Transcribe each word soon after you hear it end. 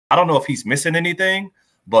I don't know if he's missing anything,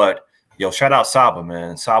 but yo, shout out Saba,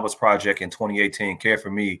 man. Saba's project in 2018, Care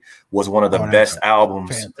for Me, was one of the best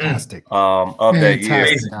albums of that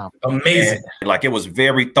year. Amazing. And, like, it was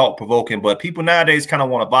very thought-provoking, but people nowadays kind of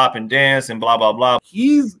want to bop and dance and blah, blah, blah.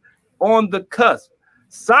 He's on the cusp.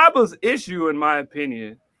 Saba's issue, in my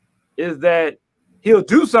opinion, is that he'll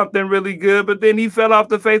do something really good, but then he fell off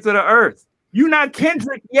the face of the earth. You're not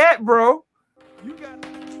Kendrick yet, bro. You got.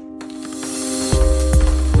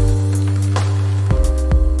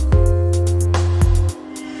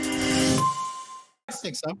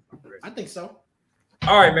 I think so.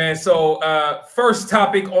 All right, man. So first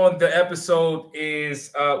topic on the episode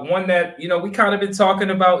is one that, you know, we kind of been talking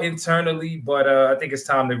about internally, but I think it's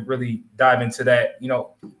time to really dive into that. You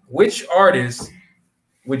know, which artists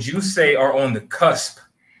would you say are on the cusp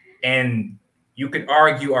and you could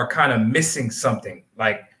argue are kind of missing something?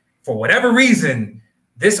 Like, for whatever reason,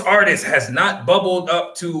 this artist has not bubbled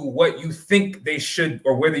up to what you think they should,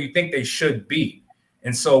 or whether you think they should be.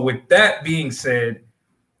 And so with that being said,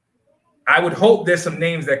 I would hope there's some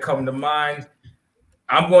names that come to mind.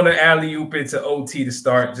 I'm going to alley-oop it to OT to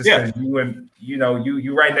start, just because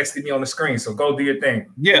you right next to me on the screen. So go do your thing.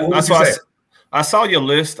 Yeah, I saw your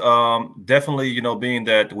list. Definitely, you know, being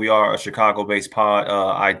that we are a Chicago-based pod,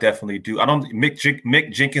 I definitely do. I don't.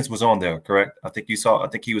 Mick Jenkins was on there, correct? I think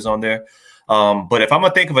he was on there. But if I'm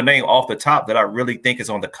gonna think of a name off the top that I really think is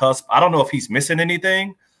on the cusp, I don't know if he's missing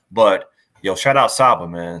anything, but yo, shout out Saba,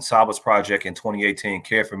 man. Saba's project in 2018,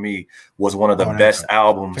 Care for Me, was one of the best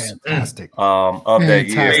albums of that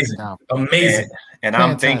year. Amazing. And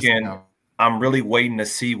I'm thinking, I'm really waiting to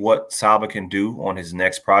see what Saba can do on his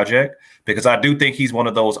next project, because I do think he's one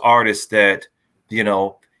of those artists that, you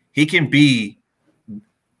know, he can be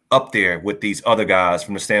up there with these other guys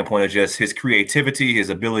from the standpoint of just his creativity, his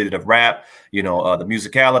ability to rap, you know, the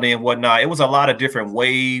musicality and whatnot. It was a lot of different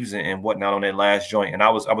waves and whatnot on that last joint, and I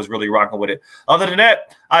was really rocking with it. Other than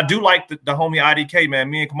that, I do like the homie IDK, man.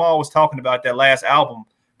 Me and Kamal was talking about that last album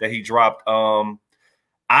that he dropped.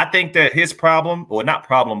 I think that his problem, or not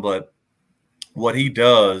problem, but what he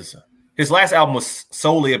does, his last album was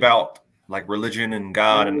solely about like religion and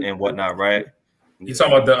God and whatnot, right? You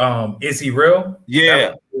talking about the Is He Real?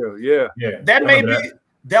 Yeah. Yeah. That may be,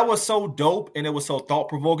 that was so dope and it was so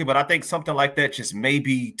thought-provoking, but I think something like that just may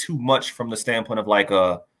be too much from the standpoint of like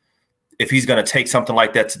if he's gonna take something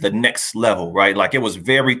like that to the next level, right? Like, it was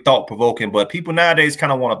very thought-provoking, but people nowadays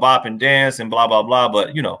kind of want to bop and dance and blah blah blah.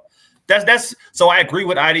 But you know, that's so I agree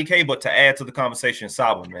with IDK, but to add to the conversation,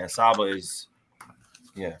 Saba, man. Saba is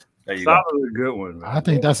there you go. Saba's a good one, man. I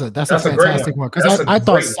think that's a fantastic one, because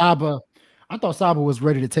I thought Saba was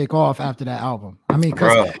ready to take off after that album. I mean,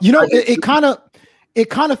 because you know, it kind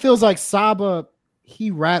of feels like Saba,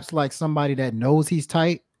 he raps like somebody that knows he's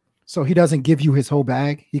tight, so he doesn't give you his whole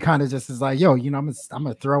bag. He kind of just is like, yo, you know, I'm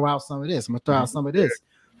gonna throw out some of this, I'm gonna throw out some of this.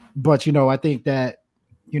 But you know, I think that,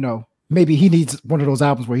 you know, maybe he needs one of those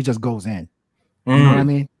albums where he just goes in. You know what I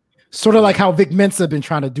mean? Sort of like how Vic Mensa been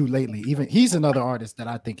trying to do lately. Even he's another artist that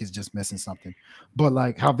I think is just missing something. But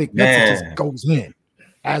like how Vic Mensa just goes in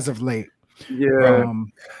as of late. Yeah,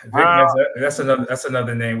 that's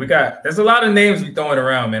another name. There's a lot of names we throwing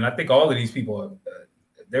around, man. I think all of these people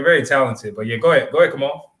they're very talented. But yeah, go ahead,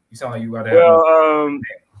 Kamal. You sound like you got that.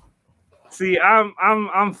 See,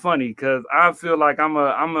 I'm funny because I feel like I'm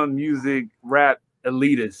a music rap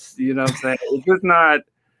elitist. You know what I'm saying? It's just not.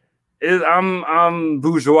 I'm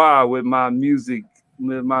bourgeois with my music,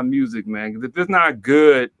 man. Because if it's not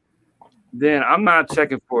good, then I'm not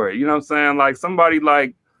checking for it. You know what I'm saying? Like somebody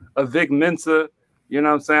like a Vic Mensa, you know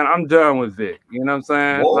what I'm saying? I'm done with Vic. You know what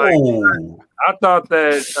I'm saying? Like, I thought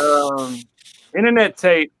that Internet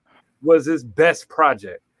Tape was his best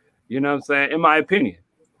project. You know what I'm saying? In my opinion.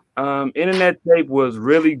 Internet Tape was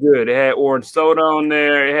really good. It had Orange Soda on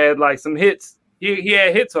there. It had like some hits. He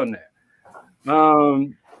had hits on there.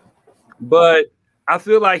 But I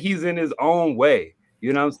feel like he's in his own way.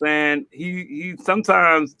 You know what I'm saying? He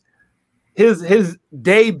sometimes his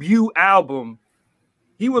debut album,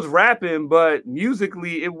 he was rapping, but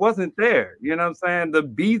musically it wasn't there. You know what I'm saying? The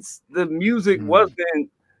beats, the music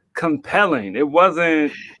wasn't compelling. It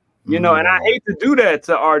wasn't, you know, and I hate to do that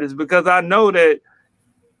to artists because I know that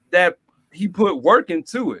he put work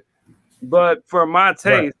into it. But for my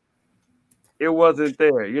taste, it wasn't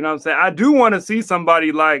there. You know what I'm saying? I do want to see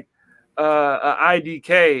somebody like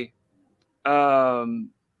IDK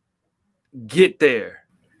get there.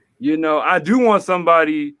 You know, I do want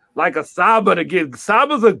somebody like a Saba to get.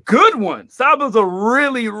 Saba's a good one. Saba's a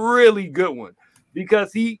really, really good one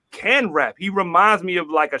because he can rap. He reminds me of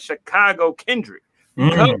like a Chicago Kendrick.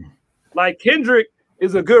 Because, like Kendrick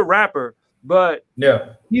is a good rapper, but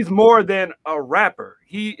yeah, he's more than a rapper.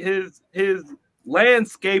 His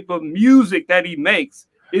landscape of music that he makes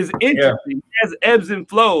is interesting. Yeah. It has ebbs and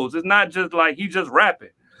flows. It's not just like he just rapping.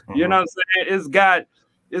 You know what I'm saying?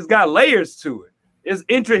 It's got layers to it.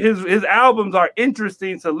 His albums are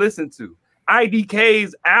interesting to listen to.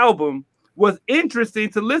 IDK's album was interesting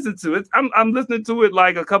to listen to. I'm listening to it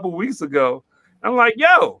like a couple weeks ago. I'm like,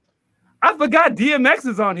 yo, I forgot DMX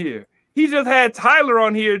is on here. He just had Tyler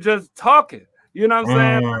on here just talking. You know what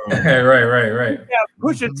I'm saying? Right. Yeah,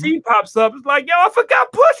 Pusha T pops up. It's like, yo, I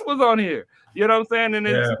forgot Push was on here. You know what I'm saying?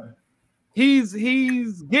 And he's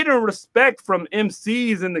getting respect from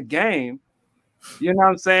MCs in the game. You know what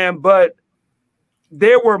I'm saying? But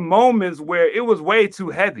there were moments where it was way too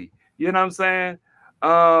heavy. You know what I'm saying?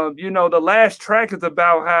 The last track is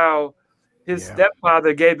about how his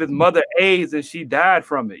stepfather gave his mother AIDS and she died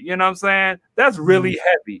from it. You know what I'm saying? That's really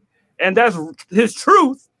heavy. And that's his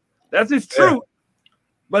truth. That's his truth.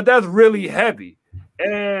 But that's really heavy.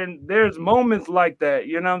 And there's moments like that,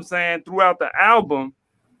 you know what I'm saying, throughout the album.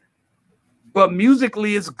 But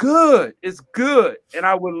musically, it's good. It's good. And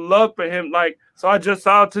I would love for him, so I just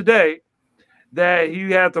saw today that he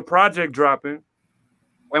has a project dropping.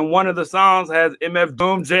 And one of the songs has MF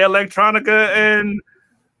Doom, Jay Electronica, and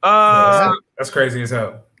that's crazy as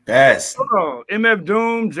hell. That's MF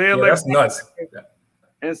Doom, Jay Electronica, that's nuts.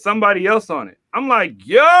 And somebody else on it. I'm like,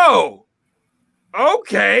 yo,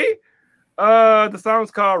 okay. The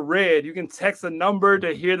song's called Red. You can text a number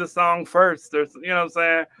to hear the song first. There's, you know what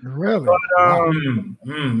I'm saying? Really?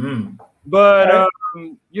 But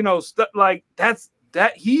stuff like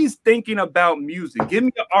that he's thinking about music. Give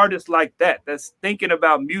me an artist like that that's thinking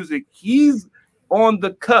about music. He's on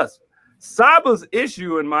the cusp. Saba's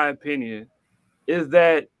issue, in my opinion, is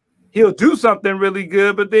that he'll do something really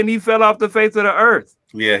good, but then he fell off the face of the earth.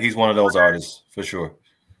 Yeah, he's one of those artists for sure.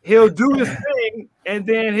 He'll do his thing, and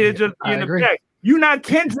then he'll just be in the back. You're not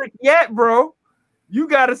Kendrick yet, bro. You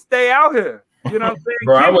got to stay out here. You know what I'm saying?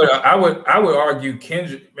 Bro, I would argue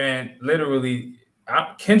Kendrick, man, literally,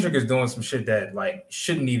 Kendrick is doing some shit that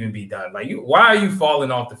shouldn't even be done. Why are you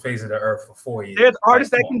falling off the face of the earth for 4 years? There's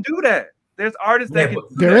artists that can do that. There's artists that can do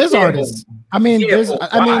that. There is artists. I mean,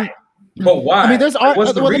 but why? I mean, there's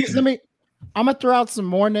artists. I'm gonna throw out some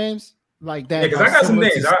more names like that. Yeah, because I got some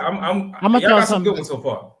names. I'm gonna throw out some good ones so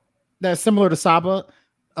far. That's similar to Saba.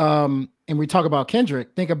 And we talk about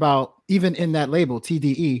Kendrick. Think about even in that label,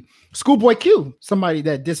 TDE, Schoolboy Q, somebody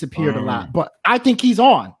that disappeared a lot, but I think he's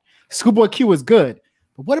on. Schoolboy Q is good.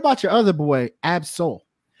 But what about your other boy, Ab Soul?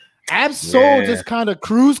 Ab Soul just kind of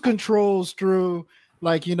cruise controls through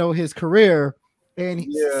his career. And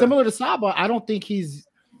similar to Saba, I don't think he's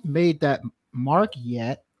made that mark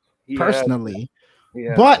yet, personally.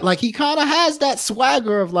 Yeah. But he kind of has that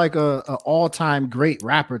swagger of a all-time great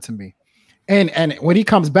rapper to me. And when he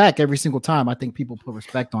comes back every single time, I think people put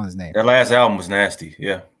respect on his name. That last album was nasty.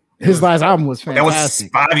 Yeah. His last album was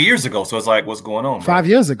fantastic. That was 5 years ago. So it's like, what's going on? 5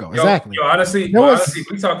 years ago, exactly. Honestly,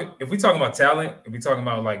 if we talking about talent, if we talking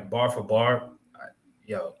about bar for bar,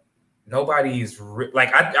 nobody's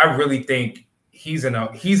I really think he's in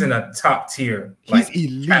a top tier. He's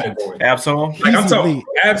elite. Category. Absol. I'm talking.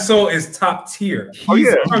 Absol is top tier. In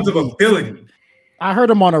terms of ability. I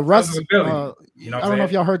heard him on a Russ. I don't know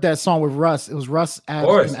if y'all heard that song with Russ. It was Russ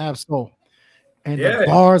and Ab-Soul. And the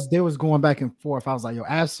bars, they was going back and forth. I was like, yo,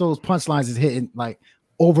 Ab-Soul's punchlines is hitting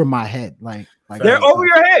over my head. They're over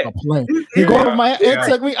your head. He go over my head. It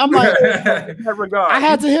took me. I'm like, I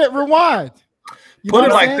had to hit rewind. Put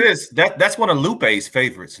it like this. That's one of Lupe's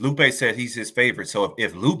favorites. Lupe said he's his favorite. So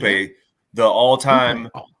if Lupe, the all-time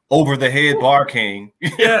over the head bar king.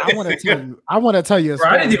 I want to tell you. Bro,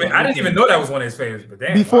 I didn't even know that was one of his favorites. But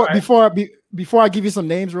damn, before I give you some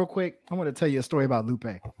names real quick, I want to tell you a story about Lupe.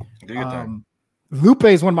 Do your thing. Lupe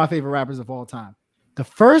is one of my favorite rappers of all time. The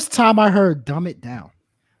first time I heard "Dumb It Down,"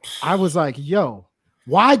 I was like, "Yo,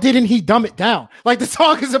 why didn't he dumb it down? The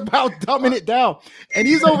song is about dumbing it down, and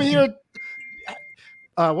he's over here."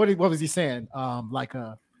 What was he saying? Damn,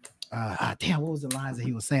 what was the lines that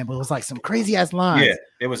he was saying? But it was some crazy ass lines. Yeah,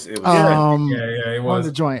 it was. It was on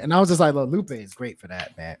the joint, and I was just like, "Look, Lupe is great for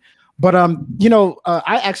that, man." But I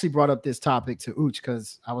actually brought up this topic to Uch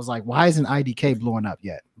because I was like, "Why isn't IDK blowing up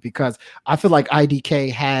yet?" Because I feel like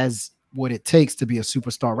IDK has what it takes to be a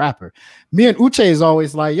superstar rapper. Me and Uche is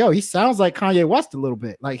always like, "Yo, he sounds like Kanye West a little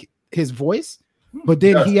bit, his voice," but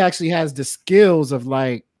then he actually has the skills of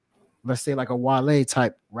let's say a Wale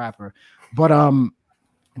type rapper. But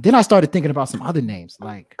then I started thinking about some other names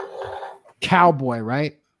like Cowboy,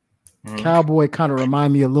 right? Cowboy kind of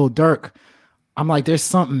remind me of Lil Durk. I'm like, there's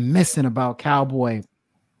something missing about Cowboy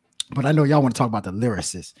but I know y'all want to talk about the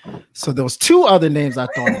lyricists. So there was two other names I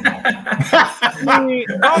thought about. Wait,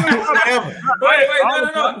 no.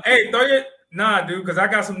 Hey, throw your dude, because I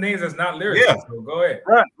got some names that's not lyricists. Yeah. So go ahead.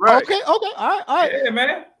 Right. Okay, all right. Yeah,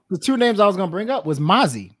 man. The two names I was gonna bring up was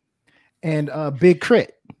Mozzie and Big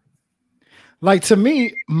Crit. Like, to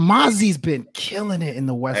me, Mozzie's been killing it in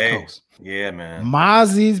the West Coast. Yeah, man.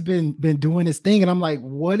 Mozzie's been doing his thing, and I'm like,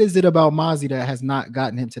 what is it about Mozzie that has not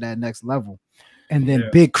gotten him to that next level? And then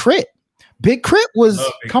Big Crit was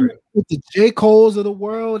coming with the J. Cole's of the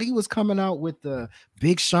world. He was coming out with the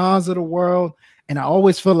Big Sean's of the world, and I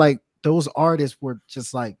always feel like those artists were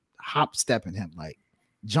just like hop stepping him, like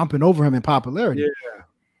jumping over him in popularity. Yeah.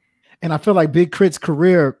 And I feel like Big Crit's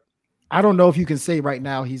career, I don't know if you can say right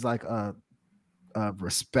now he's like a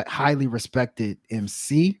highly respected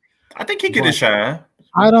MC. I think he could shine.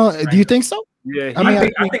 I don't. Do you think so? Yeah, I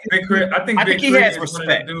think Big Crit. I think he has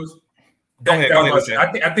respect.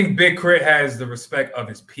 I think Big Crit has the respect of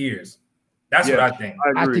his peers. That's what I think.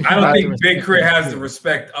 I agree. I don't think Big Crit has the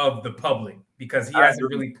respect of the public because he hasn't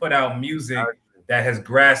really put out music that has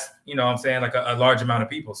grasped, you know what I'm saying, like a large amount of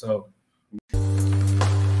people. So